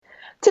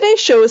Today's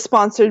show is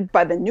sponsored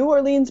by the New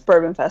Orleans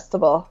Bourbon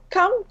Festival.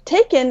 Come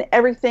take in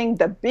everything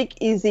the Big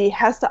Easy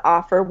has to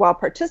offer while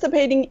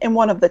participating in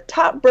one of the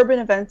top bourbon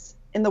events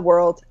in the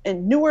world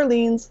in New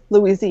Orleans,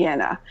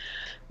 Louisiana,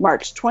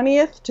 March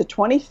 20th to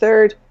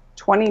 23rd,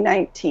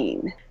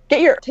 2019.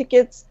 Get your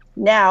tickets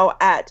now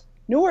at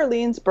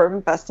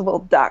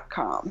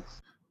neworleansbourbonfestival.com.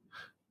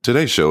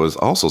 Today's show is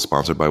also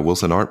sponsored by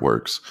Wilson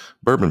Artworks.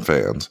 Bourbon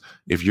fans,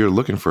 if you're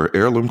looking for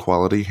heirloom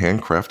quality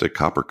handcrafted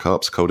copper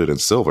cups coated in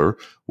silver,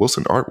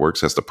 Wilson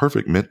Artworks has the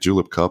perfect mint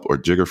julep cup or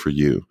jigger for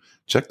you.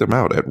 Check them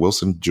out at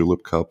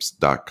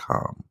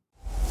wilsonjulepcups.com.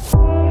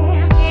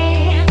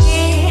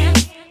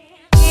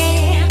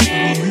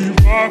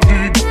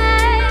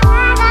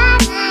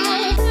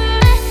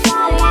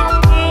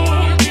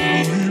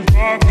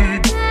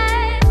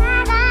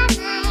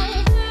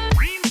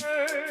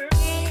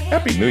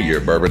 Happy New Year,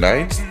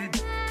 Bourbonites.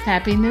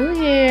 Happy New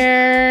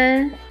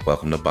Year.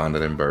 Welcome to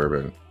Bonded in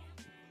Bourbon.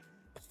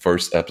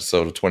 First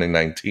episode of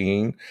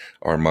 2019.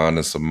 Armand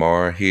and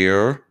Samar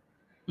here.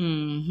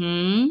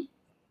 Mm-hmm.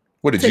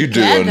 What did you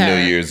do on New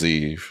Year's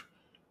Eve?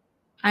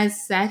 I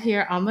sat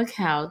here on the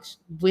couch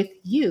with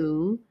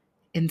you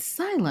in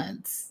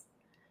silence.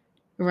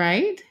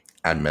 Right?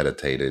 I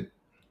meditated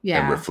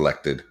and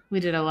reflected. We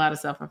did a lot of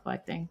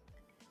self-reflecting.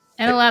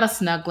 And a lot of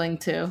snuggling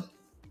too.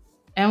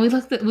 And we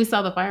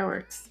saw the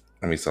fireworks.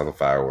 And we saw the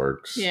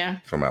fireworks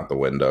from out the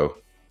window.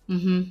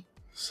 Mm-hmm.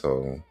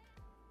 So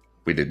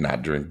we did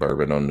not drink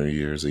bourbon on New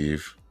Year's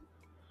Eve.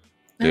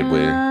 Did we?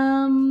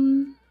 Yeah,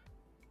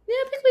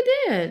 I think we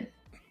did.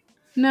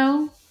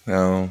 No,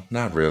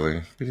 not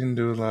really. We didn't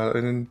do a lot.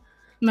 No,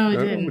 we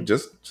didn't. We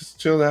just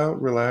chilled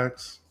out,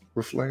 relax,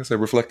 reflect. I said,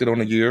 reflected on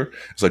the year.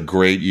 It's a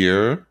great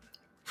year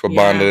for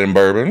Bonded in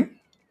Bourbon.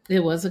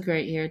 It was a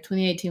great year.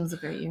 2018 was a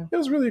great year. It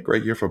was really a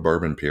great year for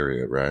bourbon,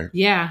 period, right?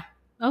 Yeah.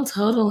 Oh,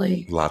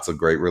 totally. Lots of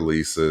great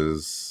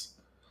releases.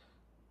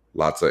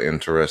 Lots of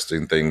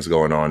interesting things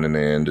going on in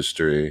the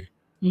industry.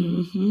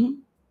 Mm-hmm.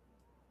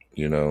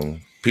 You know,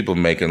 people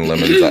making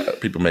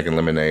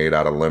lemonade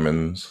out of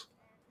lemons,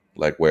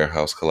 like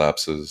warehouse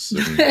collapses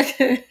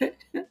and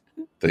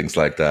things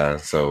like that.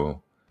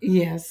 So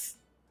yes,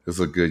 it was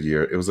a good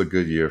year. It was a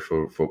good year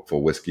for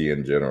whiskey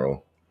in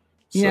general.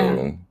 Yeah.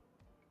 So,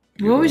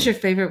 what was your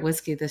favorite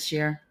whiskey this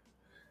year?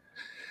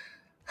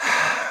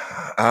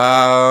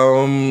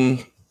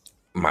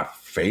 My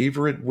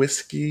favorite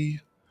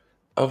whiskey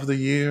of the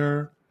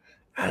year.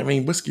 I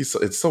mean, whiskey,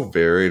 it's so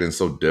varied and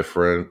so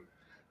different.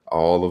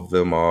 All of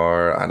them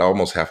are. I'd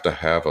almost have to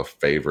have a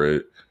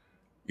favorite,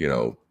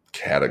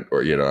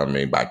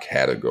 category, by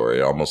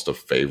category. Almost a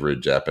favorite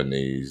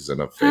Japanese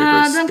and a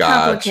favorite Scotch. Don't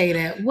complicate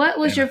it. What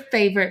was your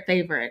favorite?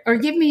 Or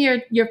give me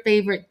your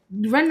favorite.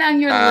 Run down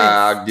your list.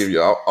 I'll give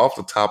you off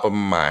the top of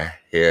my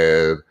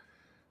head,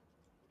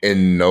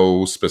 in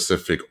no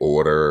specific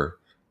order,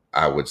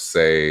 I would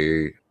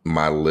say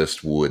my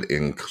list would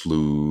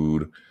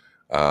include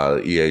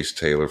E.H.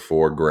 Taylor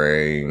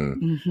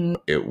 4-grain. Mm-hmm.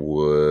 It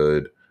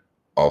would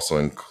also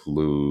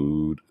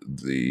include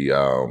the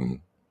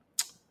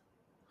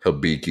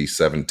Hibiki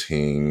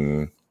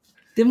 17.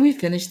 Didn't we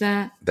finish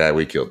that? That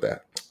we killed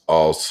that.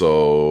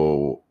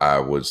 Also, I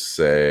would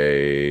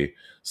say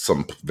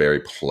some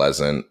very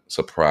pleasant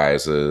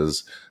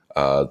surprises.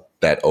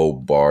 That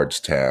old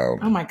Bardstown.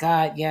 Oh my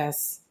God,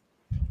 yes.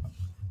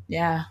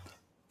 Yeah.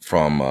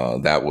 From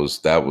that was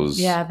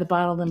the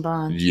Bottled and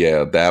Bond.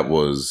 Yeah, that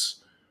was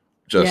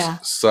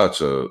just such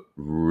a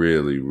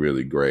really,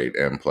 really great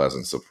and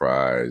pleasant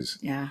surprise.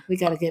 Yeah, we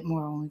got to get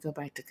more when we go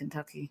back to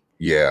Kentucky.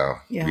 Yeah.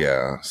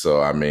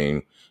 So I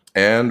mean,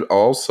 and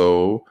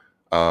also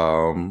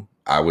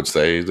I would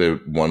say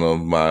that one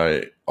of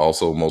my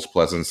also most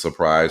pleasant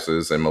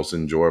surprises and most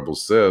enjoyable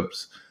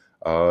sips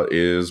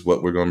is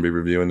what we're going to be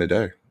reviewing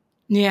today.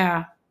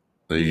 Yeah.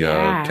 The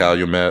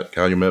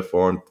Calumet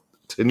Farm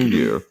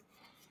 10-year.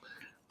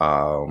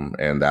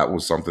 And that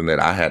was something that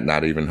I had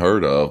not even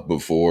heard of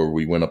before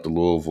we went up to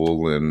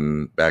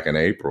Louisville back in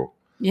April.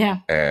 Yeah.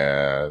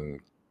 And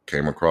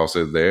came across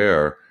it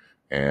there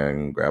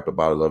and grabbed a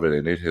bottle of it.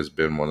 And it has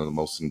been one of the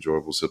most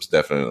enjoyable sips,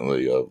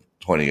 definitely, of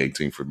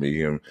 2018 for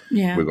me. And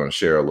we're going to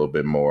share a little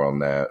bit more on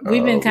that.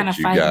 We've been kind of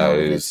fighting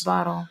over this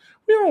bottle.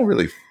 We don't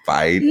really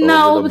fight.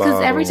 No, over the because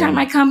bottle. Every time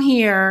I come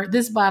here,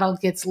 this bottle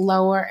gets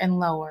lower and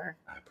lower.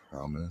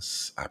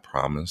 I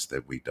promise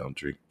that we don't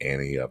drink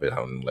any of it. I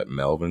don't let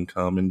Melvin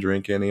come and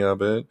drink any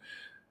of it.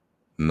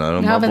 None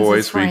of my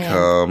boys we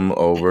come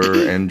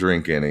over and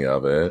drink any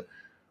of it.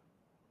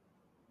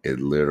 It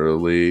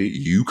literally,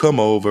 you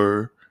come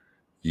over,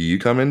 you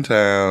come in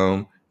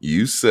town,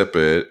 you sip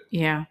it.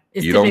 Yeah.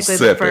 You don't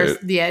sip it.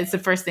 Yeah, it's the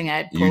first thing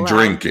I'd pull You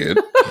drink it.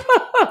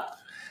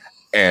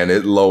 And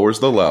it lowers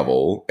the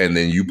level, and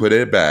then you put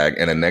it back,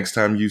 and the next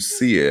time you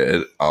see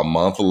it, a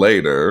month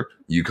later,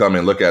 you come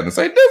and look at it and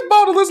say, this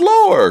bottle is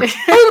lower. Who's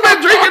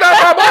been drinking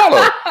out my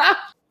bottle?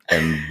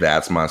 And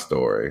that's my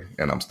story,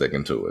 and I'm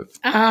sticking to it.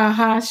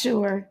 Uh-huh,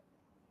 sure.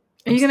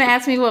 Are you going to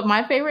ask me what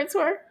my favorites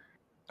were?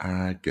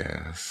 I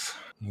guess.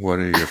 What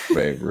are your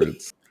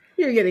favorites?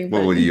 You're getting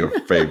funny. What were your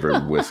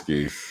favorite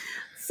whiskeys?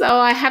 So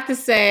I have to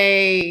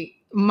say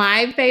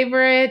my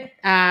favorite,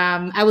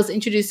 I was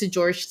introduced to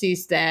George C.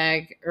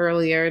 Stagg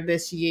earlier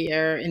this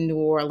year in New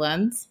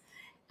Orleans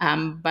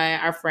by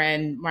our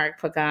friend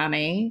Mark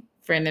Pagani,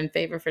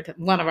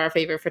 one of our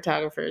favorite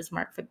photographers.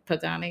 Mark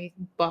Pagani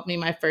bought me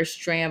my first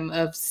dram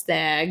of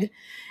Stagg,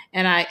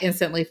 and I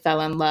instantly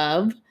fell in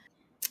love.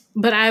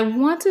 But I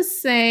want to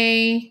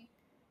say,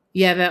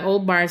 yeah, that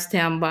old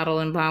Bardstown bottle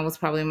and bond was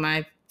probably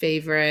my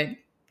favorite.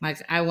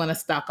 Like, I want to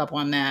stock up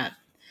on that.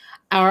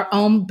 Our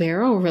own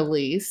barrel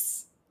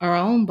release, our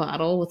own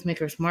bottle with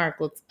Maker's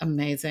Mark looks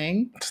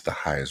amazing. It's the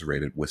highest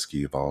rated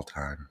whiskey of all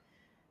time.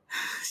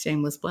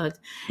 Shameless plug.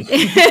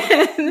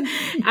 The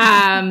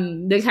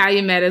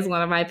Calumet is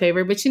one of my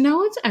favorite, but you know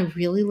what I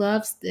really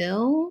love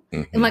still?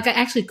 Mm-hmm. And like I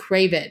actually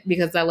crave it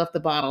because I left the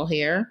bottle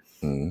here.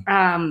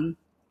 Mm-hmm.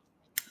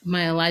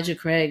 My Elijah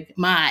Craig,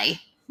 my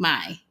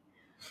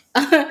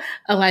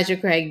Elijah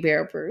Craig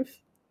Barrel Proof.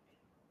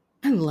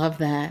 I love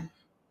that.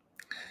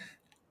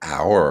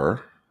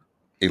 Our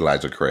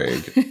Elijah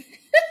Craig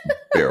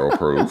Barrel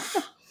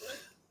Proof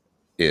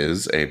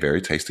is a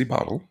very tasty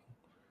bottle.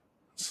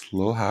 It's a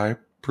little high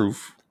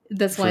proof.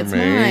 That's why it's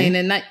mine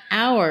and not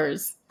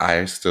ours.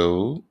 I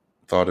still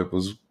thought it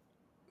was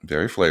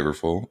very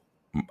flavorful.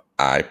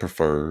 I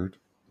preferred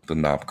the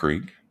Knob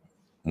Creek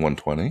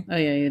 120. Oh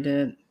yeah, you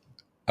did.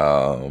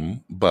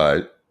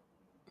 But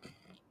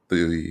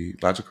the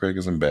Elijah Craig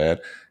isn't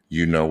bad.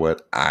 You know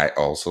what I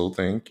also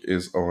think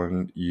is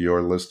on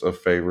your list of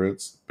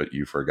favorites, but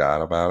you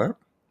forgot about it?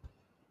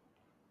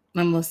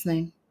 I'm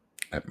listening.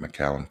 At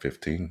Macallan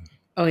 15.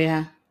 Oh,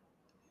 yeah.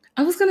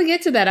 I was going to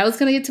get to that. I was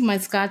going to get to my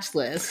Scotch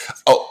list.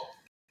 Oh,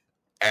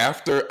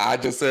 after I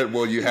just said,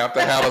 well, you have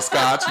to have a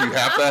Scotch, you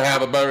have to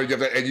have a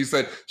bourbon, and you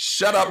said,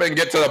 shut up and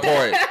get to the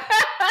point.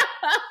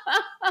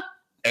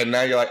 And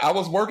now you're like, I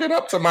was working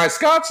up to my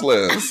Scotch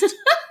list.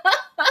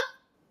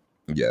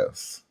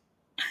 Yes.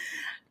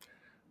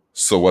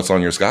 So what's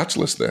on your Scotch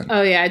list then?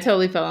 Oh yeah, I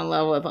totally fell in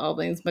love with all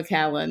things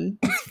Macallan,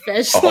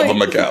 especially all the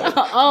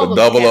Macallan, the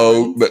double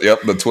O,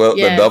 the 12,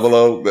 yes. The double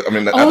O. I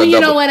mean,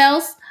 know what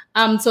else?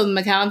 So the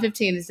Macallan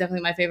 15 is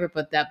definitely my favorite,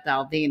 but that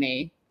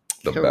Balvenie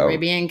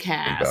Caribbean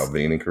cask,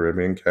 Balvenie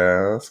Caribbean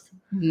cask,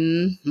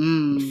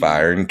 mm-hmm.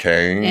 Fire and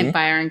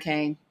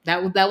Cane,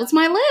 That was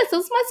my list. That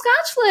was my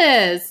Scotch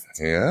list.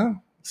 Yeah.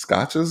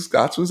 Scotch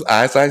was,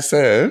 as I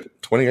said,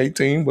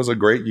 2018 was a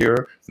great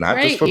year,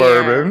 not just for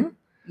bourbon.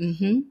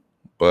 Mm-hmm.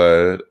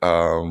 But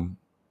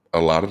a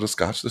lot of the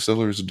Scotch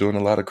distillers are doing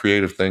a lot of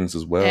creative things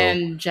as well.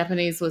 And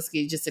Japanese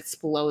whiskey just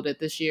exploded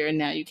this year, and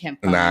now you can't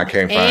find I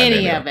can't find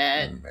any of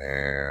it.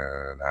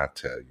 Man, I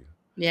tell you.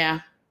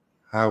 Yeah.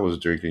 I was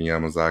drinking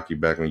Yamazaki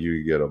back when you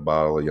could get a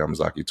bottle of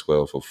Yamazaki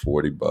 12 for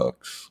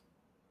 $40.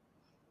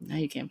 Now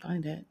you can't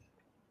find it.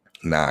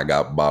 Now I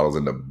got bottles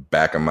in the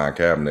back of my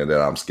cabinet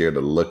that I'm scared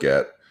to look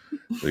at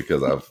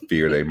because I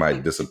fear they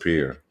might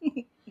disappear.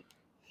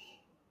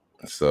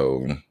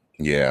 So,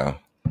 yeah.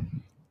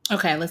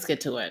 Okay, let's get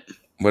to it.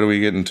 What are we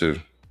getting to?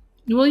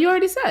 Well, you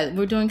already said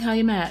we're doing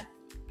Calumet.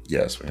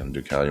 Yes, we're going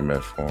to do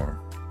Calumet for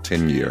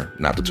 10 year,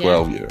 not the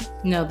 12 year.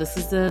 No, this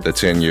is the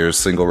 10 year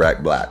single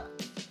rack black.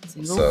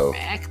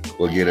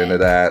 We'll get into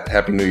that.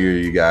 Happy New Year,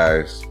 you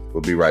guys.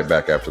 We'll be right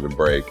back after the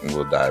break and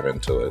we'll dive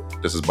into it.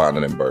 This is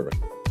Bonding in Bourbon.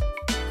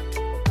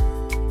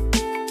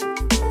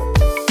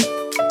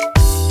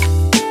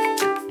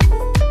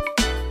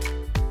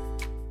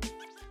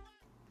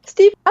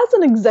 Steve, as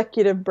an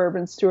executive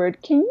bourbon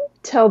steward, can you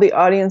tell the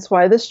audience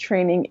why this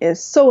training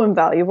is so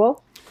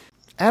invaluable?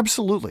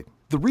 Absolutely.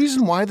 The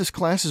reason why this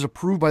class is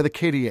approved by the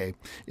KDA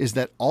is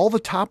that all the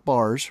top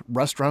bars,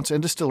 restaurants,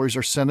 and distilleries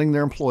are sending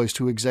their employees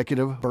to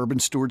Executive Bourbon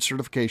Steward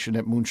certification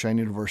at Moonshine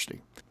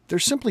University.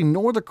 There's simply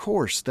no other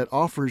course that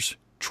offers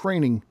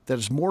training that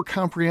is more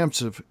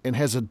comprehensive and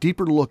has a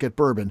deeper look at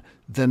bourbon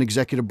than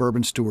Executive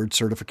Bourbon Steward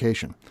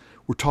certification.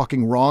 We're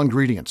talking raw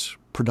ingredients,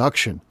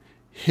 production,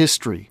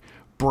 history,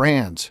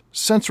 brands,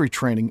 sensory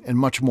training, and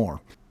much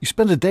more. You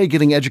spend a day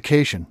getting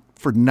education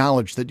for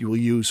knowledge that you will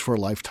use for a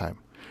lifetime.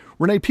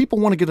 Renee, people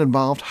want to get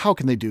involved. How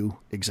can they do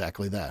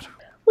exactly that?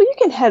 Well, you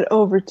can head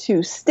over to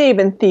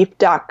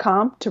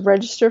staveandthief.com to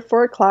register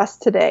for a class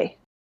today.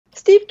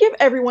 Steve, give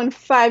everyone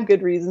 5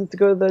 good reasons to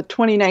go to the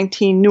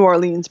 2019 New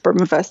Orleans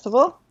Bourbon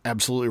Festival.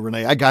 Absolutely,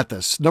 Renee. I got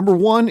this. Number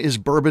 1 is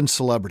bourbon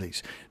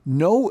celebrities.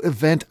 No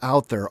event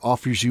out there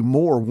offers you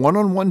more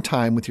one-on-one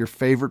time with your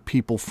favorite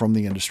people from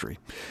the industry.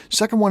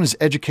 Second one is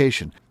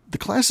education. The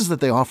classes that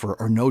they offer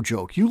are no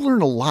joke. You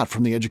learn a lot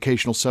from the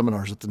educational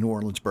seminars at the New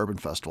Orleans Bourbon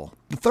Festival.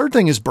 The third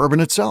thing is bourbon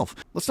itself.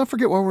 Let's not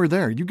forget while we're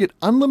there, you get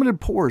unlimited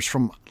pours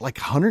from like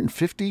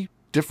 150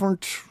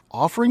 different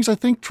offerings, I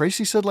think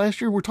Tracy said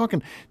last year. We're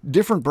talking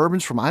different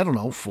bourbons from,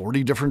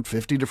 40 different,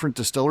 50 different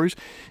distilleries.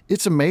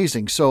 It's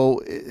amazing.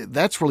 So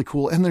that's really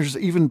cool. And there's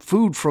even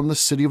food from the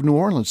city of New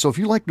Orleans. So if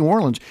you like New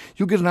Orleans,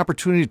 you'll get an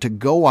opportunity to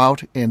go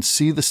out and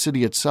see the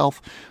city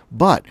itself.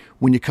 But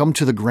when you come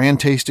to the grand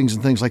tastings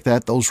and things like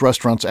that, those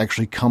restaurants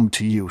actually come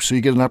to you. So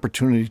you get an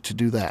opportunity to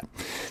do that.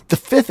 The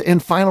fifth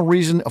and final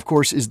reason, of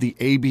course, is the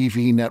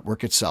ABV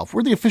network itself.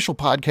 We're the official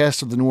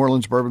podcast of the New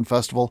Orleans Bourbon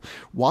Festival.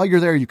 While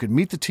you're there, you can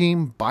meet the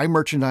team, buy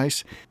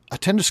merchandise,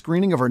 attend a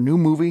screening of our new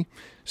movie,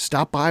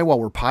 stop by while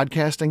we're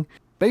podcasting.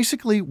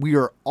 Basically, we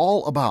are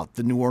all about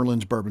the New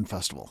Orleans Bourbon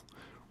Festival.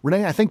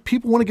 Renee, I think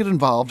people want to get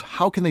involved.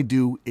 How can they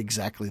do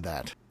exactly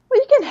that? Well,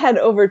 you can head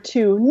over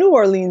to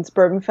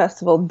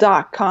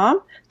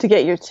NewOrleansBourbonFestival.com to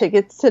get your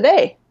tickets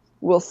today.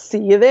 We'll see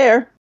you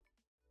there.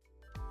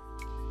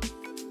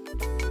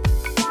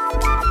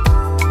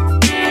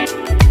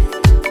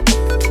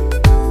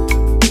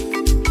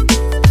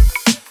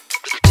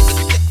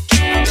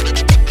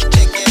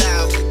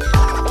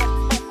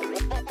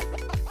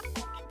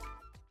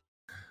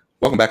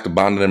 Welcome back to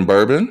Bonded and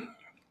Bourbon.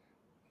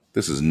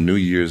 This is New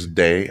Year's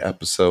Day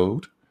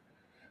episode.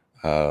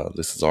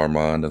 This is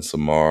Armand and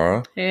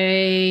Samara.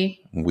 Hey.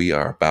 We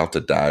are about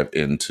to dive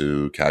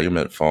into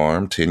Calumet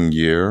Farm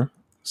 10-year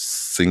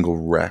single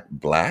rack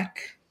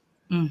black.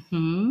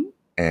 Mm-hmm.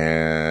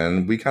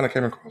 And we kind of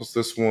came across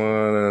this one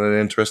in an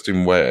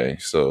interesting way.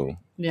 So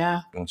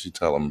yeah, why don't you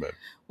tell them about it?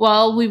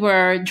 Well, we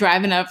were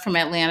driving up from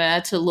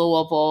Atlanta to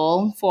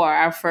Louisville for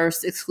our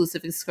first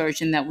exclusive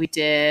excursion that we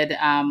did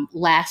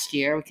last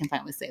year. We can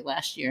finally say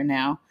last year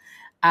now.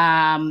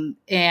 And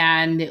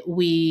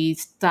we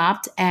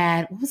stopped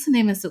at, what was the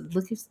name of it?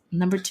 Liquors,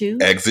 number 2?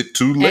 Exit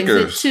 2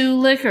 Liquors. Exit 2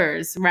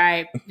 Liquors,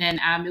 right. And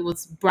it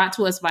was brought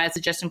to us by a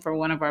suggestion from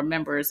one of our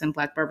members in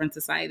Black Bourbon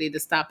Society to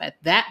stop at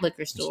that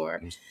liquor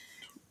store.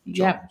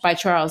 Yeah, by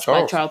Charles.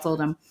 By Charles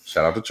Oldham.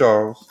 Shout out to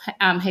Charles.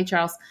 Hey,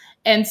 Charles.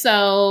 And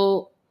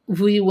so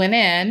we went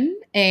in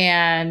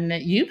and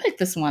you picked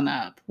this one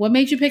up. What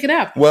made you pick it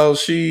up? Well,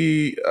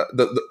 she,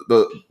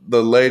 the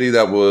lady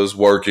that was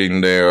working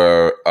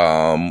there,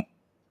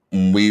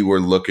 we were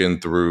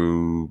looking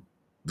through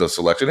the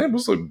selection. It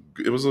was a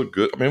good,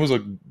 it was a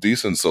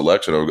decent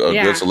selection,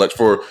 good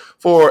selection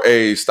for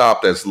a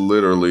stop that's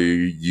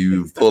literally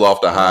you pull off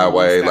the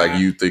highway, like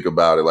you think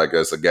about it like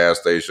it's a gas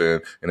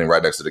station, and then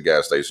right next to the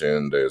gas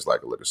station there's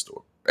like a liquor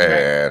store.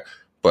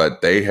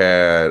 But they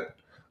had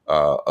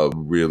a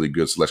really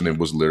good selection. It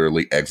was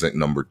literally exit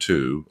number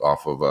 2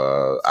 off of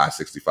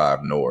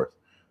I-65 North,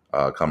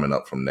 coming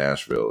up from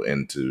Nashville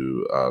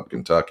into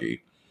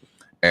Kentucky.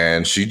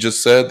 And she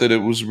just said that it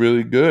was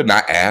really good. And I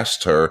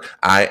asked her,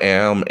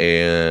 I'm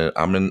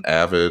an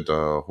avid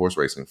horse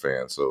racing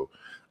fan, so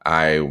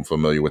I'm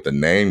familiar with the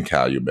name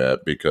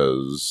Calumet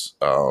because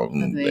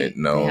they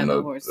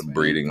know horse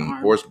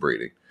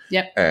breeding.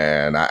 Yep.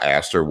 And I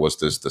asked her, was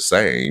this the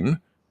same?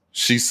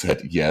 She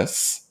said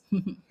yes,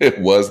 it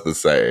was the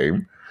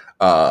same.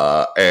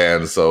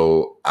 And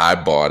so I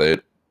bought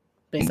it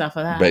based off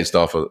of that. Based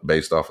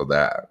off of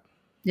that.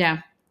 Yeah.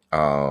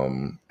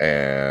 And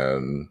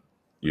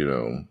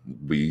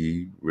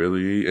we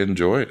really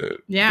enjoyed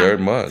it very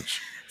much.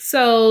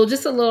 So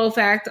just a little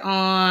fact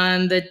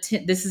on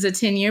this is a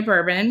 10-year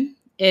bourbon.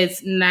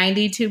 It's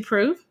 92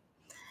 proof.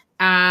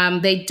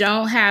 They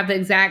don't have the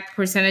exact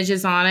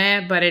percentages on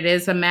it, but it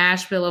is a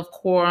mash bill of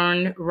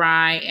corn,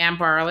 rye, and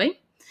barley.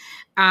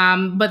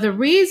 But the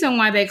reason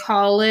why they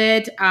call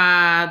it,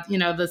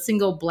 the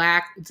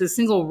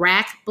single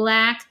rack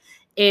black,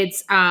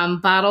 it's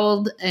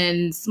bottled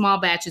in small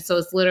batches, so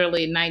it's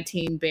literally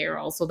 19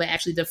 barrels. So they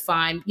actually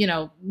define,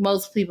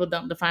 most people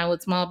don't define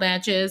what small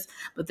batch is,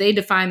 but they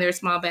define their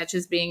small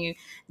batches being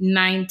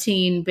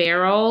 19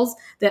 barrels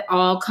that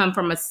all come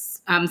from a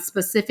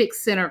specific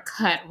center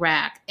cut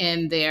rack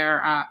in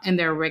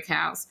their rick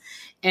house.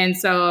 And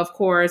so, of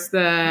course,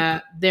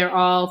 they're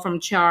all from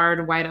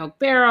charred white oak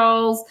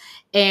barrels,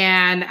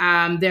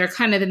 and they're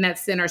kind of in that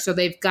center. So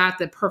they've got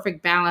the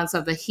perfect balance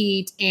of the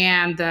heat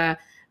and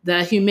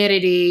the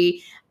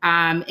humidity,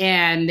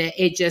 and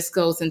it just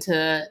goes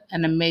into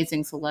an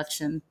amazing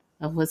selection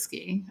of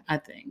whiskey, I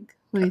think.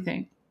 What do you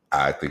think?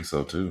 I think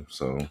so too.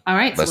 So all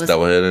right, let's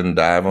go ahead and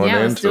dive on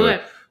into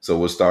it. So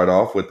we'll start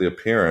off with the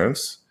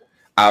appearance.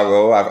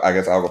 I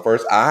guess I'll go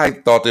first. I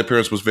thought the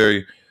appearance was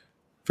very,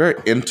 very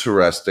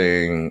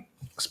interesting,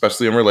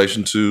 especially in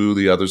relation to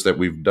the others that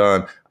we've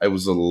done. It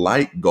was a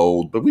light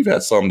gold, but we've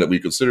had some that we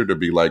consider to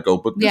be light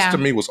gold. But this to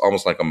me was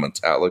almost like a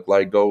metallic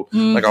light gold,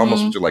 like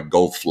almost like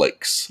gold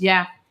flakes.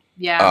 Yeah.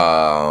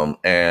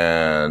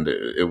 And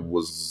it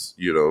was,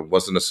 it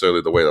wasn't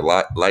necessarily the way the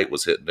light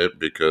was hitting it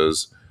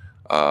because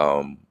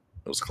it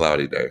was a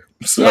cloudy day.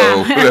 So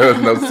there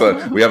was no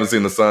sun. We haven't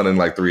seen the sun in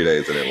like 3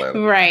 days in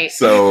Atlanta. Right.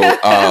 So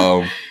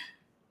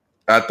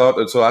I thought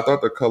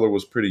the color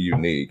was pretty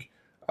unique.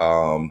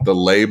 The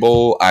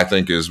label, I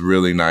think, is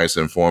really nice,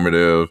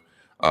 informative.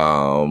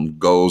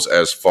 Goes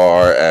as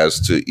far as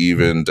to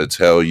even to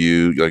tell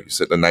you, like you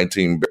said, the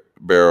 19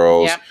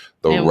 barrels,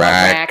 the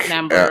rack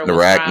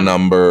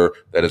number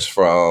that it's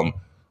from.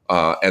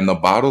 And the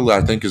bottle,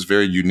 I think, is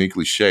very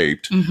uniquely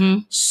shaped.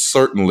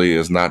 Certainly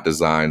is not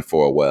designed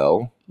for a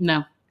well.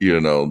 No.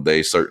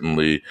 They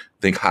certainly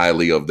think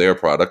highly of their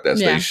product, as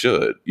they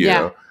should, you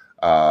know.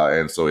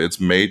 And so it's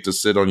made to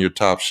sit on your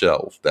top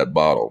shelf, that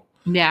bottle.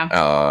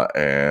 Yeah.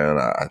 And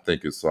I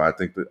think it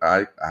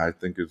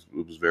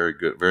was very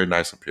good, very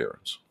nice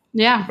appearance.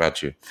 Yeah. What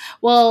about you?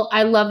 Well,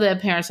 I love the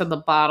appearance of the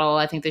bottle.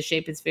 I think the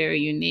shape is very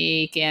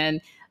unique.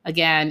 And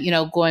again,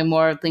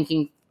 going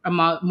thinking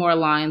more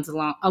lines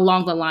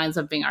along the lines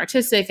of being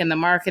artistic and the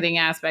marketing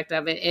aspect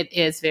of it, it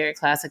is very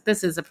classic.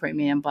 This is a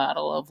premium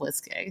bottle of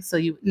whiskey, so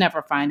you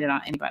never find it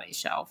on anybody's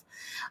shelf.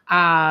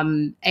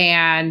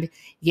 And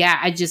yeah,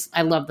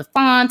 I love the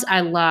font. I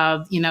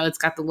love, it's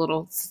got the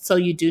little, so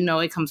you do know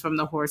it comes from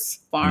the horse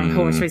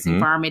racing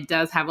farm. It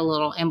does have a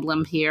little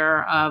emblem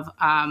here of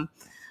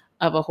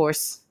a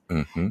horse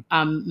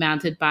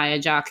mounted by a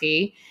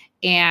jockey.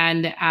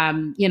 And,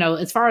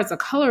 as far as the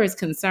color is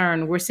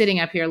concerned, we're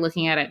sitting up here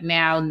looking at it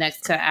now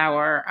next to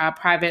our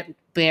private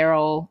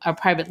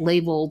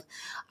labeled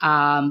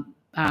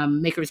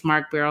Maker's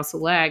Mark Barrel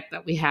Select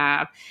that we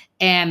have.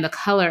 And the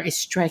color is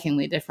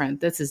strikingly different.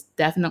 This is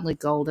definitely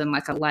golden,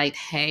 like a light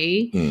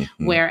hay.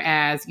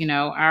 Whereas,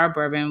 our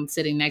bourbon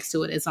sitting next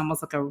to it is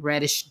almost like a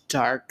reddish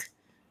dark,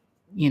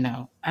 I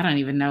don't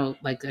even know,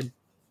 like a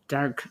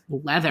dark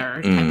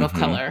leather type of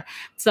color.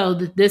 So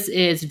this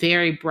is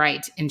very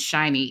bright and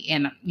shiny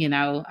and,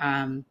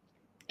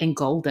 and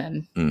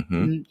golden,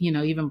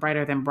 even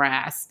brighter than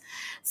brass.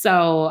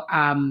 So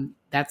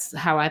that's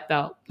how I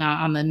felt.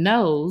 Now on the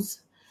nose,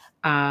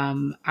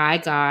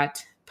 I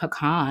got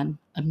pecan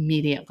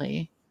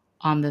immediately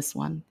on this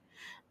one.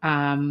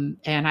 And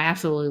I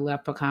absolutely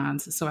love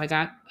pecans. So I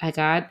got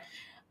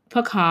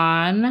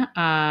pecan,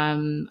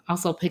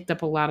 also picked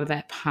up a lot of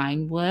that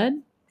pine wood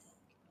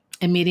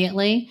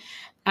immediately.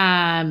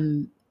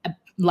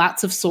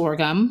 Lots of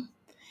sorghum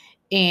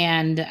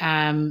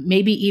and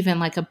maybe even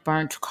like a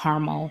burnt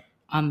caramel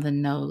on the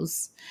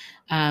nose.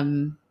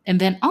 And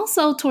then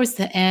also towards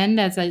the end,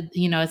 as I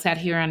sat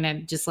here and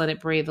I just let it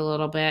breathe a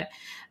little bit,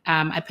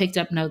 I picked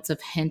up notes of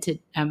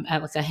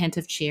like a hint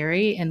of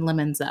cherry and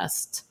lemon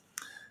zest.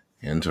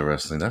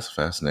 Interesting. That's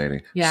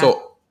fascinating. Yeah.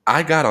 So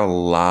I got a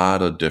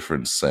lot of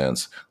different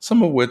scents,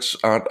 some of which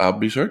I'll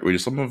be sure to read,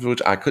 some of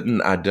which I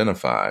couldn't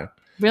identify.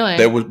 Really?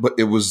 But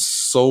it was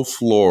so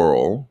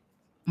floral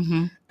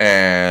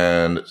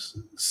and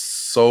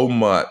so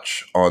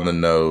much on the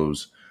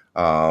nose.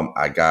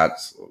 I got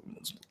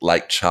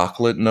like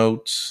chocolate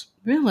notes.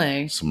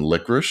 Really? Some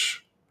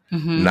licorice.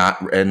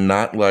 Not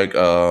like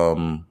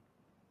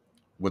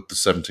with the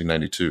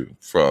 1792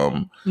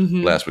 from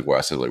last week where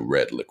I said like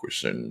red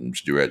licorice and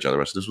red jelly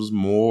rush. This was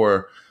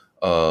more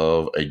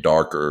of a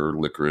darker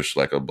licorice,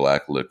 like a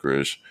black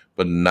licorice,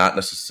 but not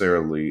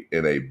necessarily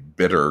in a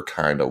bitter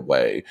kind of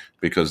way,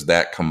 because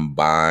that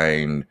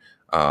combined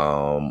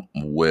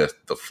with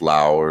the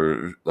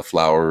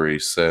flowery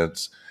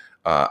scents,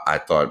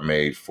 I thought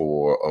made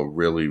for a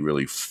really,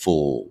 really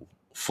full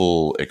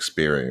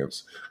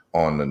experience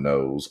on the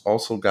nose.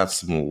 Also got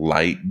some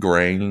light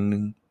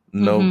grain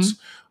notes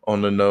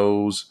on the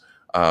nose.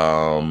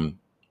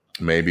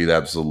 Maybe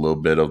that's a little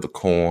bit of the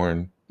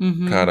corn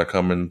kind of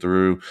coming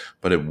through,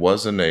 but it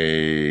wasn't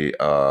a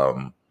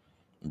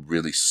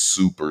really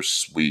super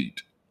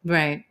sweet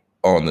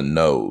on the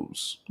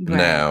nose. Right.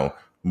 Now,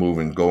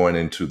 going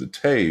into the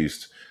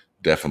taste,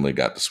 definitely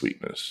got the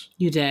sweetness.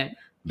 You did.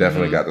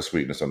 Definitely got the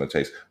sweetness on the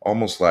taste.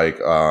 Almost like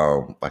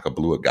a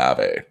blue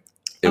agave.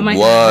 It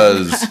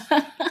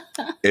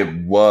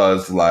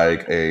was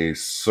like a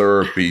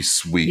syrupy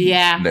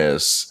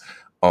sweetness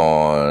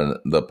on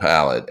the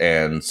palate.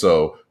 And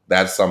so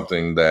that's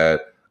something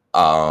that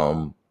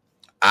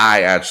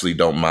I actually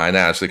don't mind. I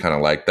actually kind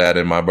of like that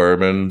in my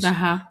bourbons.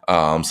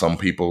 Some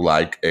people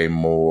like a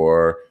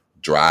more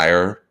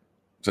drier,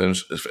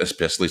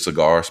 especially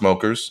cigar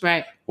smokers.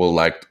 Right. Will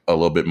like a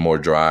little bit more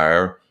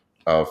drier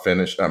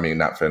finish. I mean,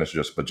 not finish,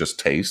 but just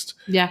taste.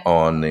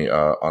 On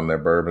their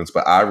bourbons.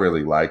 But I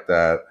really like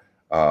that.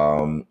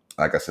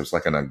 Like I said, it's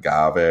like an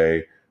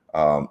agave.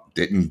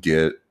 Didn't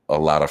get a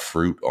lot of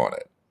fruit on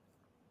it.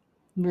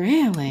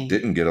 Really?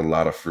 Didn't get a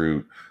lot of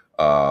fruit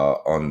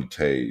on the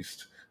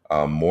taste.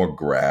 More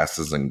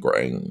grasses and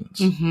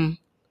grains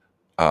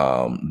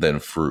than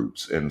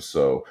fruits. And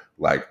so,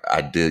 like,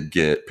 I did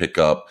pick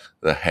up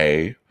the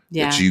hay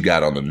that you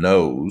got on the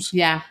nose.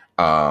 Yeah.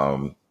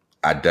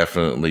 I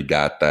definitely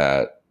got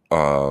that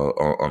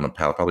on the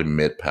palate, probably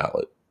mid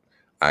palate.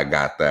 I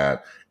got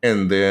that.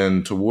 And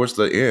then towards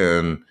the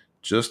end,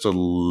 just a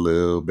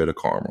little bit of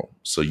caramel.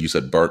 So you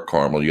said burnt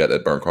caramel. You got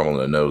that burnt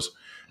caramel in the nose.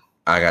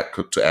 I got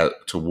cooked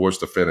towards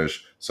the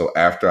finish. So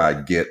after I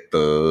get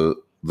the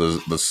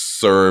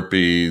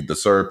syrupy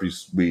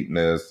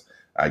sweetness,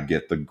 I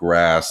get the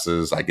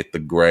grasses, I get the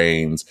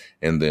grains,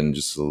 and then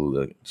just a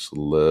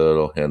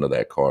little hint of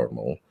that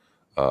caramel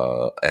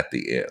at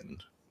the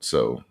end.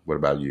 So what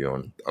about you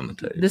on the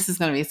taste? This is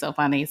going to be so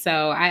funny.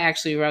 So I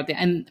actually wrote down,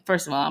 and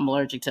first of all, I'm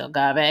allergic to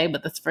agave,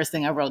 but that's the first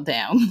thing I wrote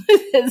down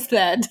is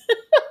that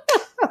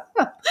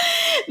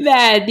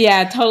that,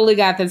 yeah, totally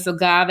got this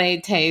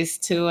agave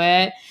taste to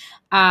it.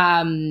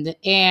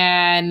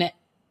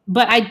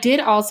 But I did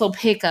also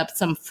pick up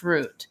some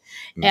fruit.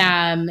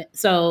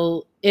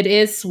 So it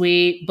is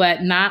sweet,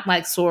 but not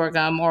like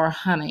sorghum or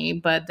honey,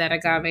 but that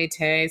agave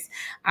taste.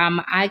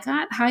 I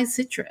got high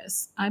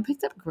citrus. I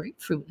picked up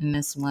grapefruit in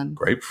this one.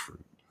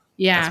 Grapefruit.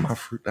 Yeah. That's my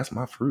fruit. That's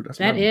my fruit. That's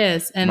my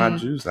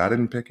juice. I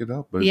didn't pick it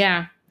up, but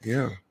yeah.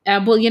 Well,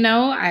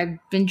 I've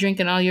been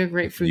drinking all your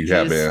grapefruit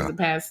juice for the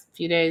past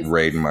few days.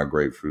 Raiding my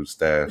grapefruit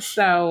stash.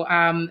 So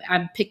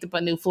I picked up a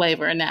new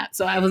flavor in that.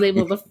 So I was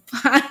able to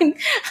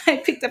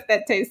I picked up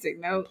that tasting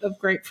note of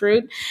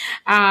grapefruit.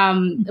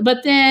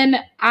 But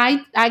then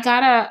I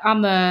got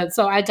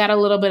a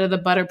little bit of the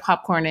buttered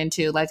popcorn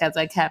into, like, as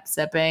I kept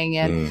sipping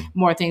and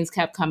more things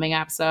kept coming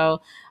up.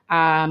 So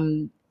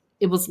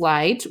it was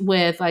light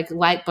with like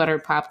light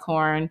buttered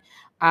popcorn.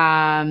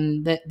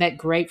 That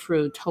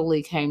grapefruit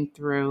totally came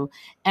through.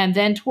 And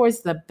then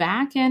towards the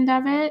back end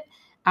of it,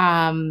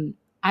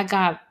 I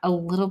got a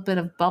little bit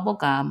of bubble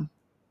gum.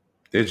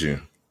 Did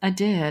you? I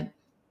did.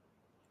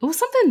 It was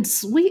something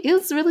sweet. It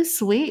was really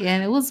sweet,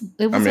 and it was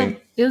a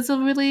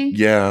really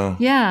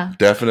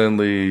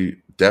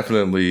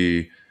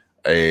definitely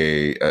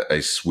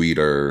a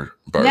sweeter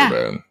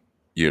bourbon.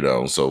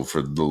 So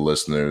for the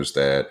listeners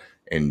that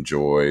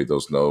enjoy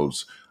those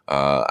notes,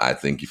 I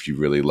think if you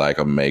really like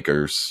a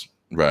Maker's,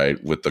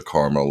 right, with the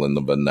caramel and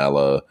the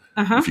vanilla,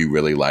 if you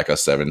really like a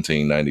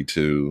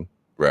 1792,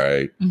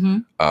 right,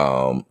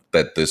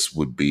 that this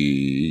would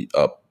be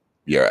up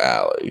your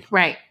alley.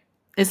 Right.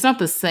 It's not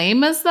the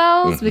same as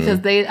those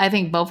because I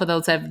think both of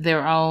those have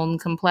their own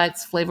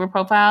complex flavor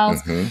profiles,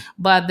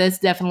 but this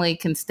definitely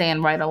can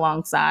stand right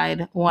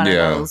alongside one of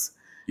those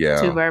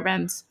two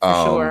bourbons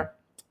for sure.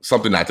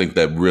 Something I think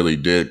that really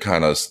did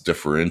kind of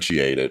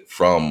differentiate it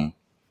from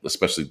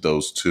especially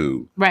those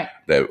two, right?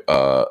 That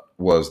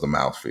was the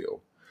mouthfeel.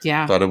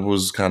 Yeah, I thought it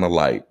was kind of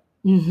light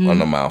on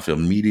the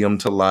mouthfeel, medium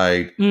to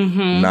light,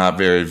 not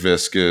very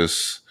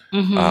viscous.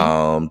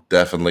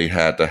 Definitely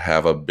had to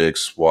have a big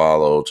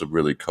swallow to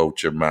really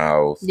coat your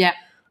mouth. Yeah.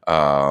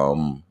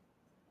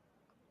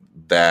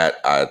 That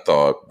I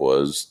thought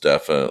was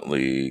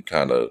definitely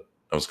kind of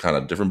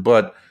different,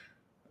 but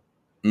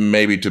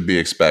maybe to be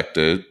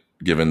expected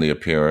given the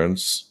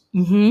appearance.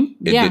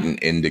 It didn't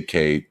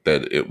indicate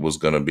that it was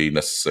going to be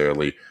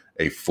necessarily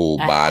a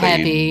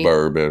full-bodied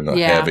bourbon, a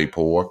heavy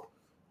pour.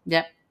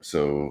 Yep.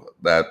 So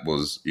that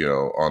was,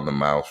 on the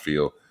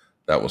mouthfeel,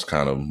 that was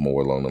kind of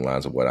more along the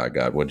lines of what I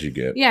got. What'd you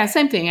get? Yeah,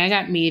 same thing. I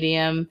got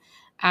medium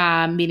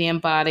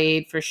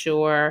bodied for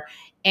sure.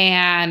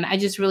 And I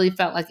just really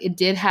felt like it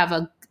did have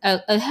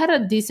it had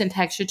a decent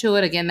texture to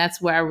it. Again,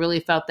 that's where I really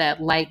felt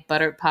that light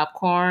buttered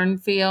popcorn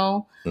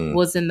feel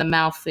was in the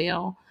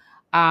mouthfeel.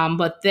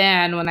 But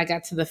then when I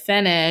got to the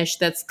finish,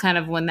 that's kind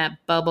of when that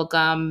bubble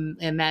gum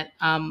and that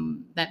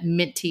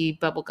minty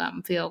bubble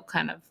gum feel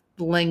kind of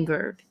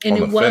lingered. And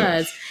it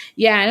was,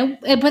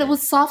 but it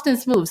was soft and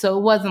smooth. So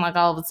it wasn't like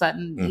all of a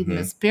sudden eating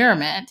a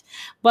spearmint,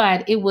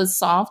 but it was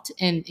soft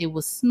and it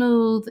was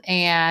smooth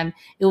and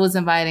it was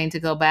inviting to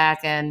go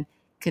back and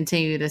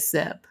continue to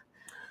sip.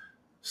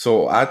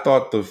 So I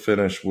thought the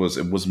finish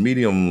was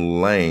medium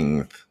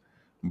length,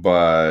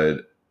 but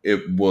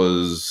it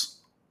was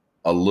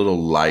a little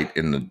light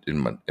in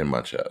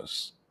my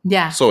chest.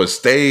 Yeah. So it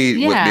stayed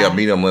with me a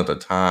medium length of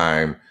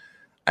time.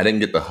 I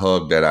didn't get the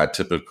hug that I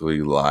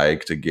typically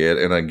like to get,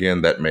 and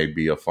again, that may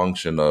be a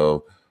function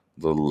of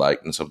the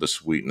lightness of the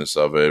sweetness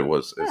of it.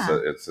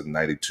 It's a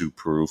 92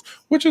 proof,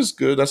 which is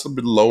good. That's a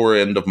bit lower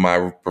end of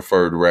my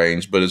preferred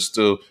range, but it's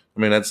still,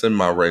 that's in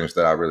my range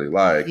that I really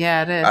like.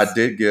 Yeah, it is. I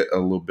did get a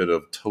little bit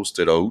of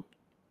toasted oat,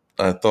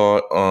 I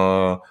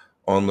thought,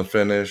 on the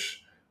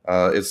finish.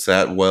 It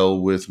sat well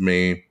with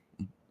me,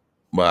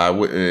 but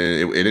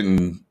it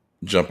didn't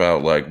jump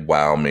out like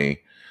wow me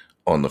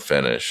on the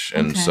finish,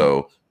 and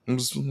so it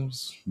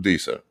was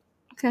decent.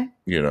 Okay.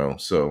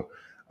 So,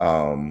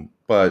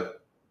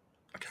 but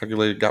I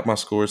calculated, got my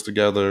scores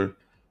together.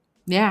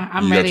 Yeah,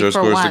 I'm ready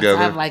for once.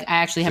 Together? I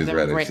actually have them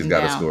ready. written She's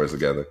got down. her scores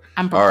together.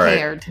 I'm prepared.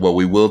 All right. Well,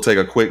 we will take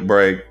a quick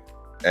break,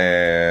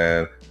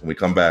 and when we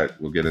come back,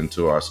 we'll get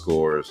into our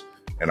scores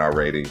and our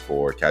rating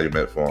for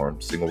Calumet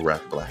Farm Single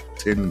Rack Black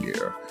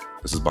 10-year.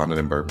 This is Bonded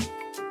in Bourbon.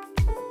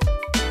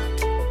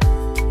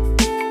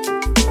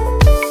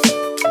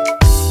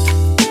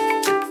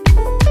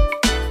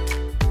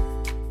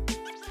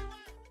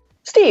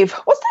 Steve,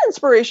 what's the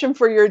inspiration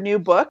for your new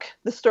book,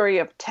 The Story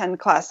of 10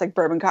 Classic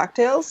Bourbon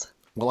Cocktails?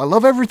 Well, I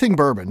love everything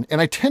bourbon,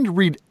 and I tend to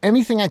read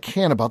anything I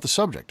can about the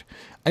subject.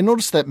 I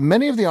noticed that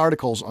many of the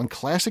articles on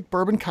classic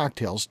bourbon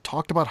cocktails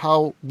talked about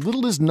how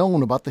little is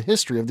known about the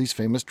history of these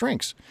famous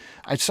drinks.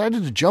 I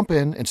decided to jump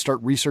in and start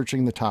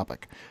researching the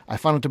topic. I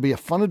found it to be a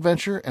fun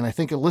adventure, and I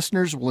think the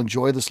listeners will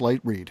enjoy this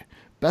light read.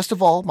 Best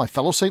of all, my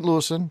fellow St.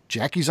 Louisan,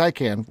 Jackie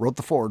Zykan, wrote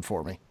the foreword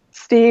for me.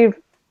 Steve,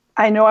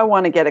 I know I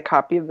want to get a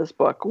copy of this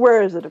book.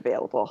 Where is it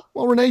available?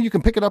 Well, Renee, you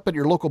can pick it up at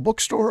your local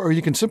bookstore, or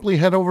you can simply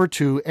head over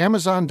to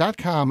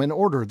Amazon.com and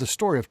order The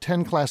Story of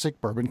 10 Classic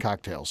Bourbon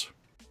Cocktails.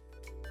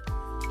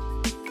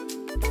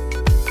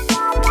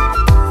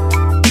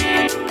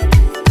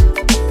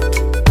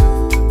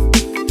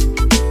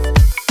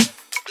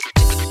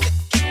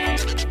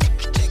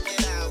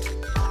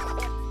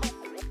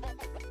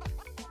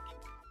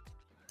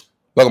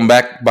 Welcome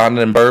back,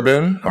 Bonded and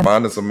Bourbon.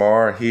 Armand and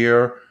Samar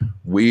here.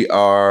 We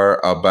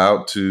are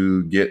about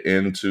to get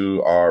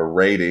into our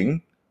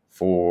rating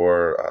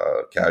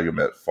for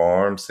Calumet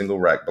Farm Single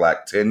Rack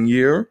Black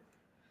 10-year.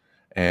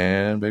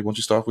 And babe, why don't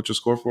you start with your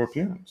score for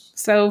appearance?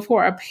 So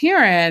for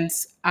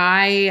appearance,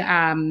 I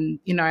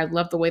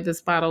love the way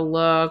this bottle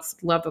looks,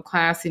 love the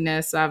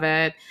classiness of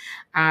it,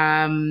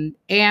 and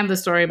the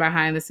story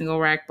behind the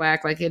Single Rack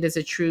Black. Like, it is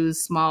a true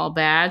small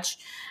batch.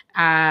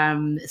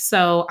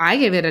 So I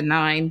gave it a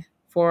 9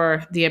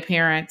 for the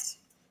appearance.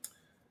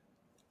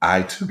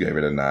 I too gave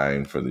it a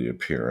 9 for the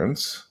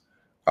appearance.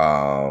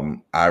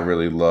 I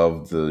really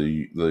love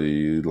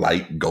the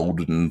light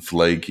golden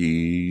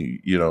flaky,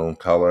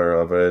 color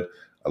of it.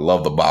 I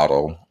love the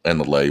bottle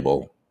and the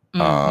label.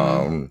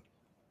 Really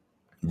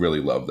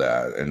love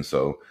that. And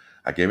so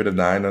I gave it a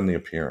 9 on the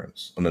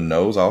appearance. On the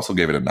nose, I also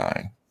gave it a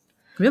 9.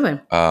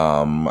 Really?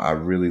 I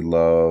really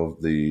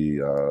love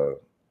the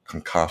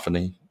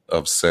cacophony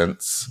of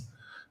scents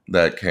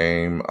that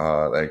came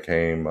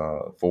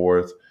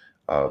forth.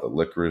 The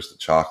licorice, the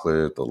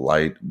chocolate, the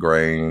light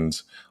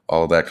grains,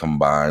 all of that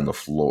combined, the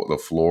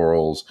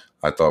florals,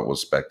 I thought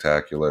was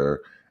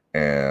spectacular.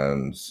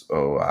 And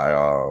so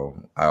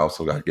I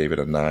also gave it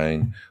a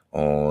 9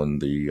 on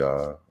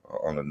the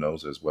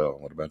nose as well.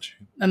 What about you?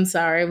 I'm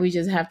sorry. We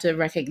just have to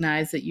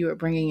recognize that you are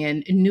bringing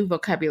in new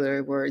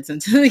vocabulary words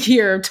into the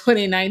year of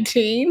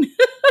 2019.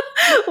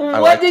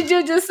 What did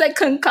you just say?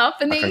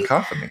 Concophony? A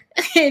concophony.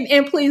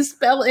 And please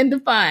spell and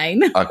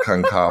define. A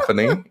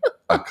concophony.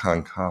 A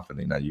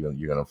concophony. Now you're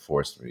gonna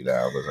force me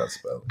now. What does that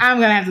spell? I'm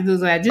gonna have to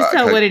Google that. Just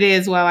tell what it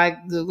is while I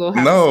Google.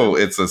 No,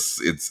 so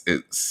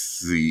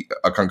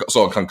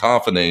a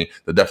concophony.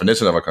 The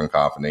definition of a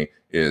concophony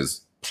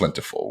is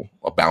plentiful,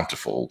 a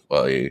bountiful,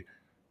 a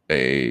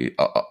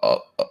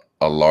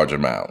large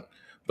amount.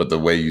 But the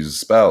way you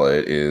spell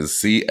it is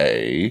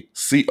CACOPHONY.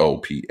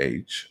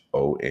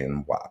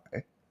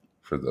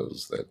 For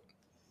those that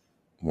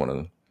want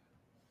to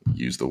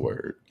use the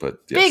word, but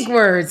yes, big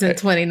words in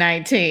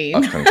 2019.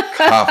 A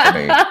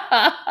cacophony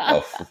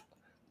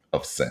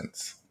of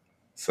sense.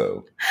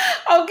 So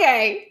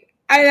okay,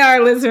 I know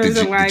our listeners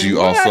are like, did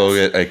you also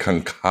get a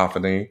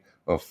cacophony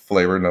of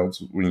flavor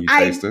notes when you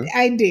tasted?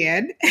 I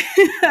did.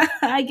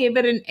 I gave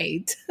it an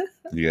 8.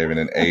 You gave it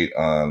an 8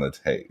 on the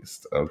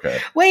taste. Okay.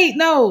 Wait,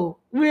 no,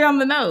 we're on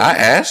the nose. I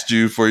asked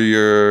you for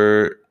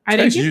your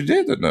taste. You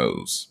did the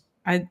nose.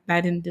 I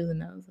didn't do the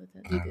nose. You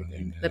did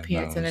the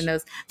appearance and the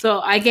nose.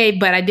 So I did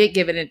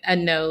give it a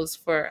nose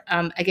for.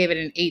 I gave it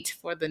an 8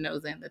 for the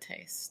nose and the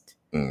taste.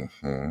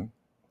 Mm-hmm.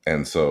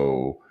 And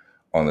so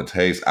on the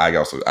taste, I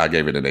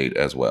gave it an 8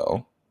 as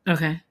well.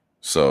 Okay.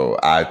 So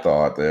I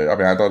thought it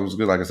was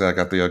good. Like I said, I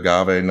got the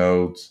agave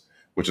notes,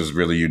 which is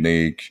really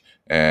unique.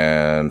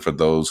 And for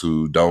those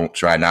who don't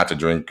try not to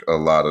drink a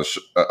lot of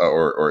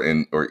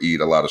or eat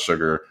a lot of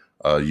sugar,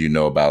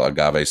 about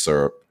agave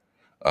syrup.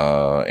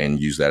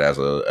 And use that as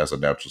a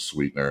natural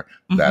sweetener.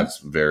 Mm-hmm. That's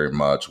very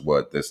much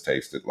what this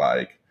tasted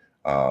like.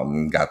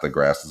 Got the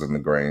grasses and the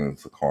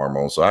grains, the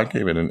caramel. So I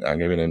gave it an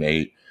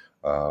 8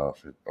 on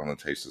the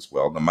taste as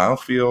well. The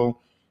mouthfeel,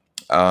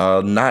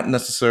 not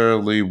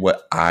necessarily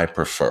what I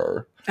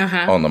prefer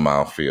on the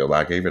mouthfeel.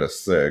 I gave it a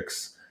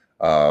 6.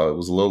 It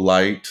was a little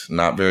light,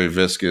 not very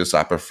viscous.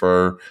 I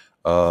prefer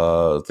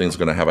things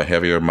going to have a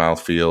heavier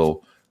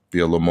mouthfeel, be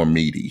a little more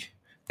meaty,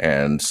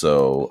 and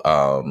so.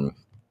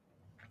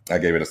 I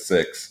gave it a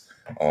 6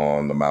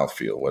 on the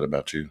mouthfeel. What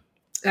about you?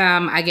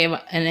 I gave it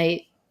an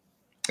 8.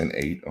 An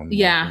 8 on the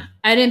mouthfeel.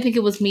 I didn't think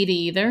it was meaty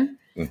either,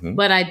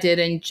 but I did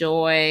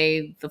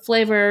enjoy the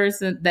flavors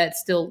that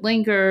still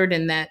lingered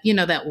and that,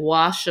 that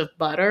wash of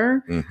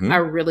butter. I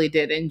really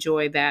did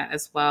enjoy that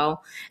as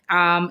well.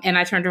 And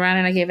I turned around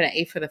and I gave it an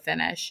 8 for the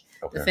finish.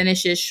 Okay. The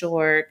finish is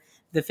short.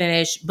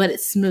 But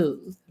it's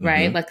smooth,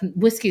 right? Like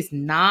whiskey's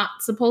not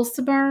supposed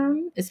to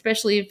burn,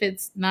 especially if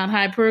it's not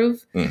high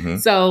proof.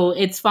 So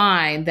it's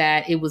fine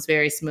that it was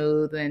very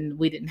smooth and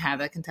we didn't have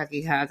that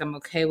Kentucky hug. I'm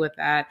okay with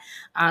that.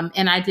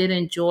 And I did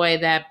enjoy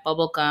that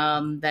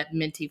bubblegum, that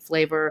minty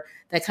flavor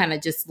that kind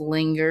of just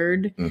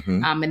lingered.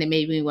 And it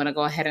made me want to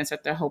go ahead and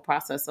start the whole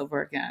process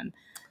over again.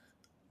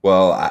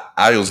 Well,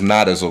 I was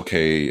not as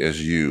okay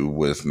as you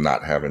with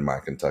not having my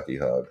Kentucky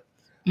hug.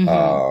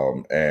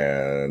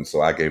 And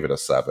so I gave it a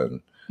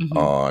 7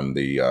 on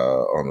the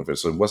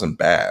so it wasn't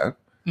bad,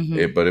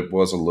 but it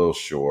was a little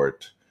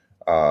short,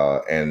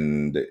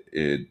 and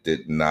it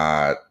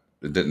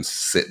didn't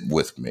sit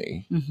with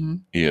me.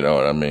 You know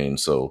what I mean?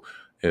 So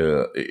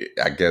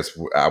I guess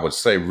I would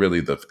say really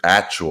the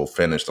actual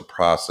finish, the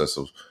process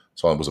of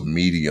so it was a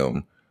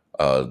medium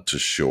to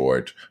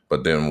short,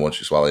 but then once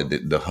you swallowed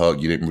the hug,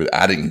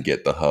 I didn't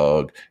get the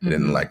hug. It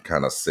didn't like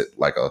kind of sit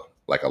like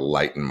a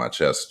light in my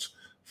chest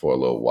for a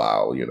little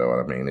while, you know what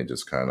I mean? It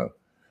just kind of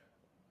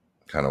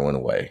went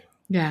away.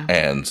 Yeah.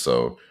 And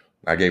so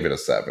I gave it a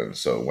 7.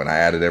 So when I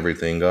added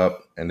everything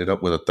up, ended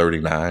up with a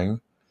 39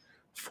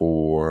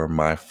 for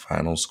my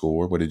final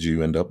score. What did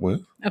you end up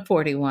with? A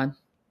 41.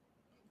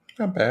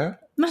 Not bad.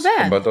 Not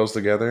bad. Put those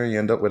together, you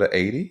end up with an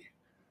 80.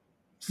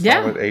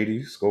 solid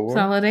 80 score.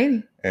 Solid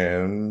 80.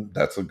 And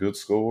that's a good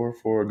score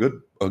for a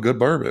good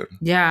bourbon.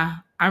 Yeah,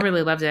 I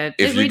really loved it.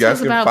 If you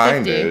guys can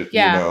find it,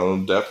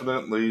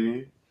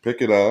 definitely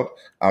pick it up.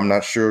 I'm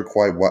not sure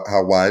quite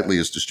how widely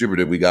it's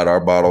distributed. We got our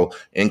bottle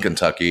in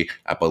Kentucky.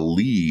 I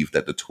believe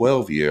that the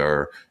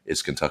 12-year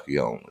is Kentucky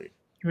only.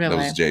 Really?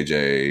 That was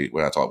JJ,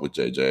 when I talked with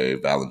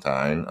JJ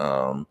Valentine,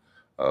 a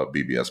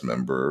BBS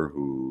member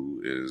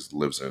who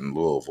lives in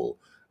Louisville.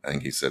 I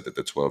think he said that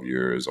the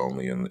 12-year is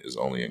only in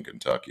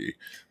Kentucky,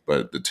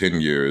 but the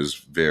 10-year is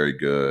very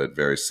good,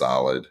 very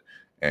solid.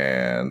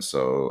 And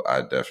so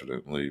I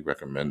definitely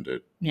recommend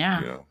it.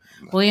 Yeah.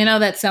 Well,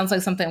 that sounds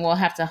like something we'll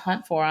have to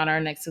hunt for on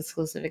our next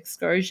exclusive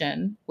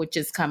excursion, which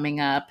is coming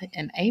up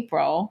in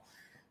April.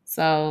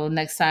 So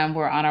next time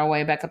we're on our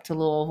way back up to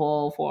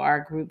Louisville for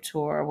our group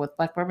tour with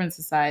Black Bourbon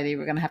Society,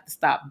 we're going to have to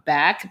stop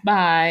back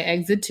by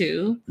Exit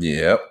 2.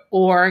 Yep.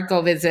 Or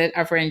go visit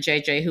our friend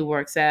JJ, who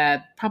works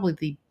at probably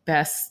the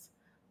best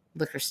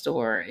liquor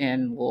store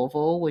in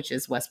Louisville, which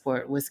is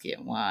Westport Whiskey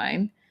and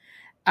Wine.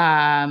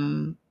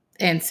 And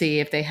see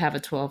if they have a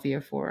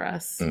 12-year for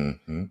us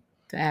to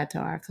add to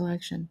our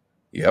collection.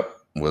 Yep.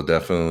 We'll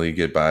definitely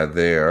get by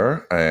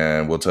there,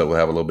 and we'll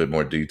have a little bit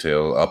more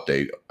detailed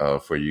update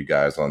for you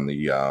guys on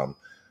the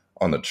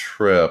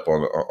trip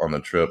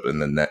in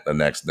the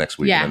next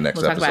week. Yeah, in the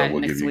next we'll episode,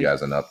 we'll give you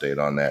guys an update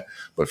on that.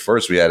 But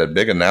first, we had a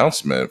big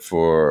announcement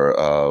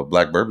for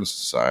Black Bourbon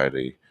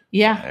Society.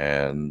 Yeah,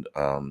 and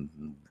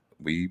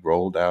we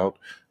rolled out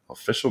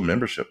official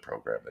membership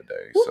program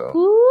today.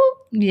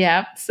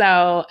 Yeah.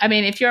 So, I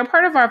mean, if you're a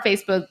part of our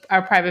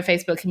private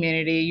Facebook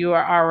community, you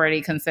are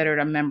already considered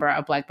a member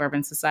of Black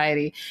Bourbon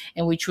Society,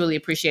 and we truly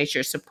appreciate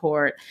your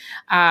support.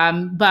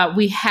 But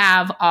we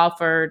have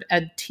offered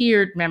a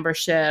tiered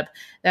membership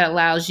that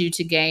allows you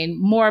to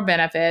gain more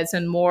benefits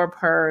and more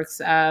perks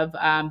of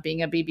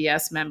being a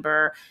BBS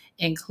member,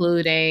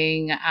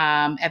 including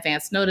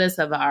advance notice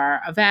of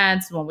our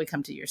events when we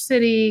come to your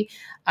city.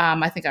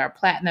 I think our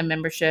platinum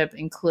membership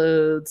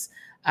includes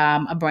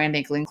a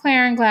branded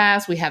Glencairn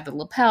glass. We have the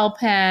lapel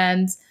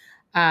pens.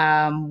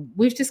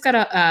 We've just got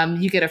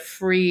you get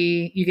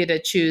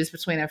to choose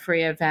between a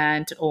free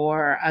event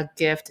or a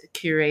gift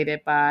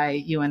curated by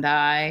you and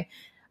I.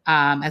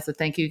 As a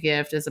thank you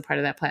gift as a part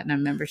of that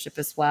platinum membership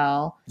as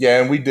well.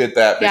 Yeah, and we did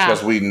that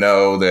because we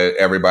know that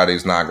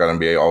everybody's not going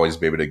to always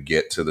be able to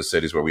get to the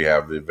cities where we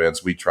have the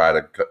events. We try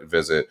to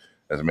visit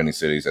as many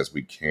cities as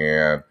we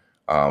can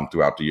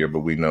throughout the year, but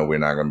we know we're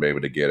not going to be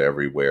able to get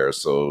everywhere.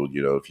 So,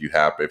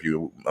 if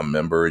you're a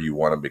member, you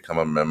want to become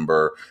a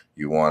member,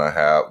 you want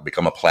to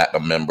become a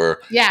platinum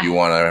member, you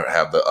want to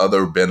have the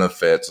other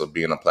benefits of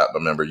being a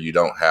platinum member, you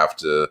don't have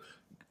to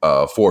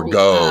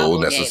forego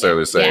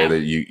necessarily say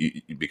that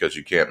you because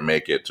you can't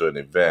make it to an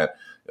event.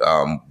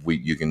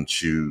 You can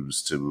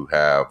choose to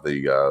have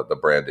the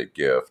branded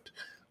gift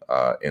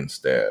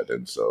instead,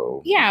 and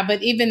so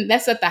but even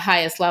that's at the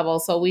highest level.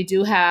 So we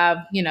do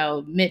have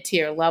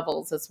mid-tier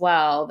levels as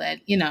well that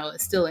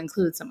it still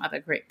includes some other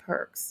great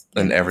perks.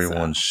 And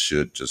everyone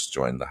should just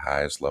join the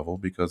highest level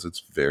because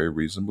it's very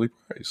reasonably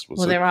priced.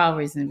 They're all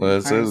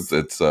reasonably priced.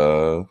 It's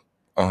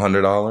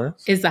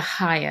 $100. Is the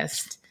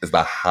highest. It's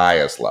the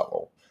highest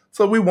level.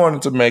 So we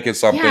wanted to make it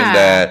something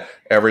that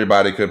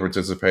everybody could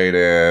participate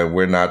in.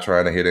 We're not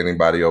trying to hit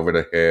anybody over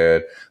the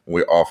head.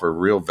 We offer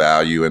real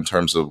value in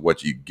terms of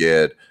what you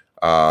get,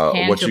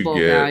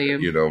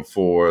 value.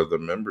 For the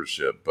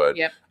membership. But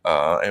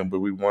but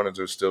we wanted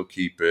to still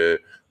keep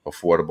it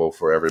affordable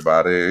for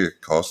everybody.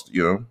 It costs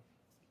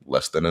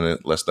less than a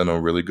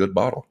really good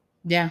bottle.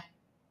 Yeah.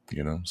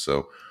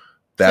 So.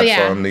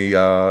 That's on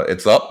the,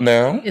 it's up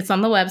now. It's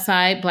on the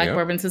website,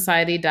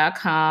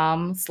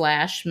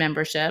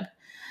 blackbourbonsociety.com/membership.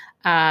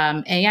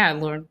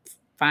 And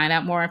find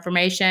out more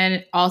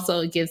information.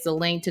 Also, it gives the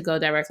link to go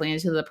directly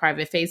into the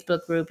private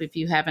Facebook group if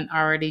you haven't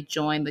already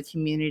joined the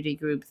community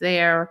group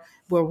there,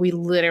 where we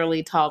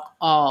literally talk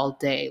all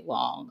day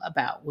long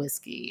about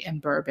whiskey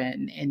and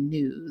bourbon and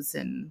news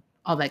and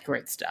all that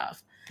great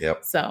stuff.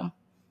 Yep. So.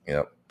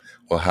 Yep.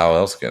 Well, how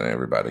else can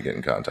everybody get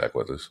in contact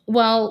with us?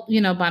 Well,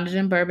 Bonded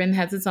in Bourbon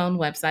has its own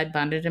website,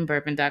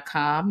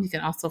 bondedinbourbon.com. You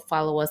can also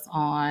follow us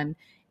on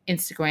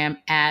Instagram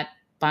at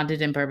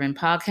Bonded in Bourbon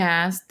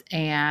Podcast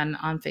and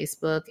on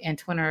Facebook and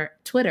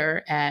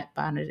Twitter at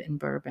Bonded in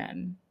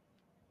Bourbon.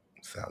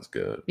 Sounds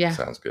good. Yeah.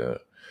 Sounds good.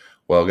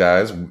 Well,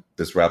 guys,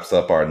 this wraps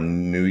up our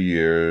New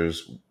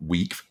Year's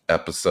week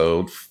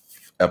episode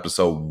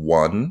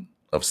 1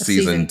 of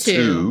season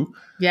 2.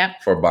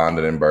 Yep. For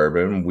Bonded in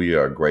Bourbon. We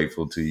are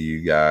grateful to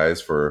you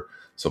guys for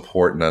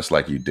supporting us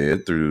like you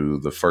did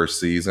through the first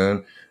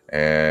season.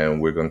 And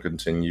we're going to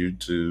continue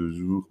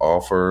to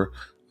offer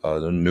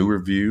new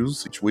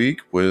reviews each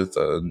week with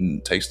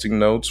tasting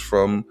notes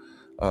from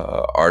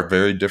our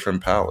very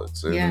different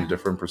palates and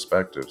different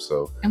perspectives.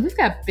 And we've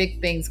got big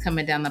things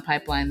coming down the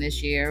pipeline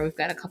this year. We've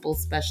got a couple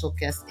special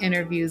guest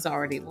interviews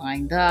already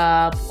lined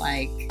up.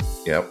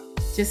 Yep.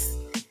 Just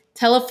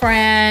tell a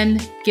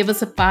friend, give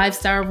us a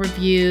 5-star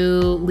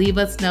review, leave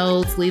us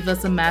notes, leave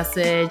us a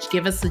message,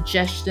 give us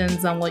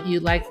suggestions on what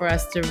you'd like for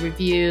us to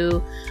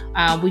review.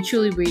 We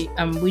truly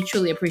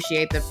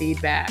appreciate the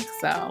feedback.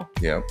 So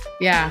yeah,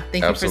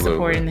 thank you for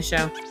supporting the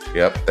show.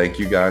 Yep, thank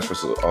you guys for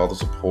all the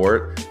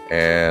support,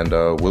 and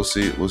we'll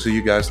see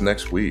you guys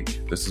next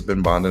week. This has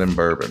been Bonded in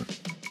Bourbon.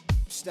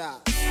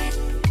 Stop.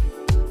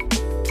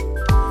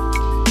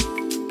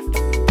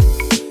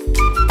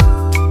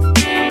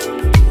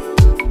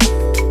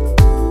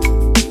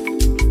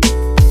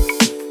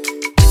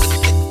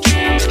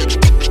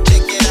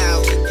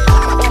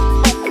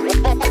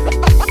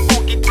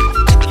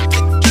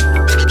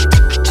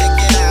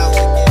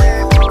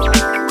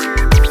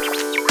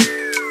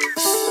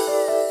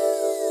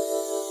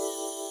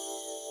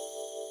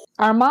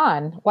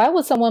 Armand, why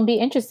would someone be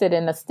interested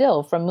in a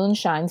still from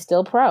Moonshine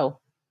Still Pro?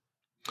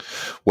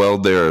 Well,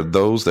 there are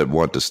those that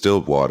want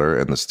distilled water,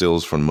 and the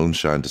stills from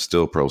Moonshine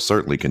Still Pro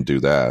certainly can do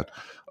that.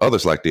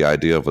 Others like the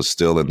idea of a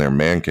still in their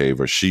man cave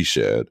or she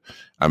shed.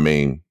 I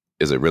mean,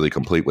 is it really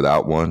complete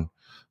without one?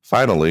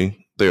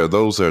 Finally, there are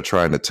those that are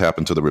trying to tap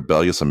into the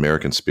rebellious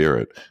American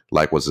spirit,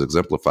 like was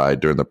exemplified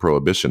during the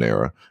Prohibition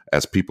era,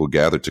 as people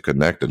gathered to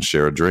connect and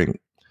share a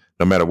drink.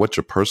 No matter what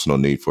your personal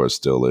need for a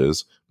still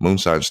is,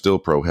 Moonshine Still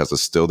Pro has a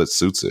still that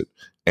suits it,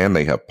 and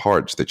they have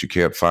parts that you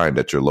can't find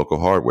at your local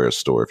hardware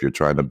store if you're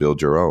trying to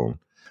build your own.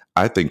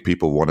 I think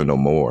people want to know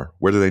more.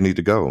 Where do they need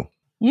to go?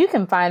 You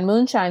can find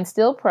Moonshine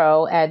Still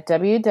Pro at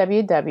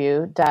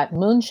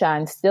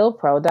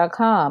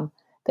www.moonshinestillpro.com.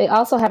 They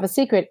also have a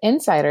secret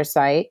insider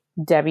site,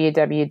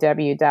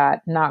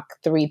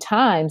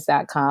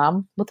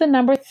 www.knock3times.com, with the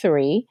number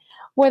 3,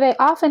 where they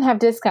often have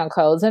discount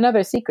codes and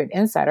other secret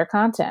insider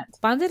content.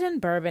 Bonded in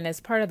Bourbon is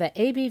part of the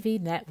ABV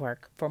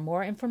network. For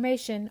more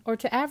information or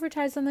to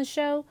advertise on the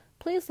show,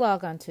 please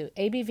log on to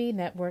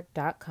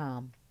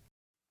abvnetwork.com.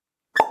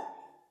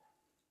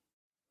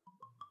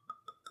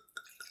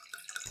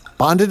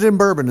 Bonded in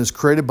Bourbon is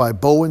created by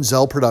Bo and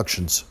Zell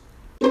Productions.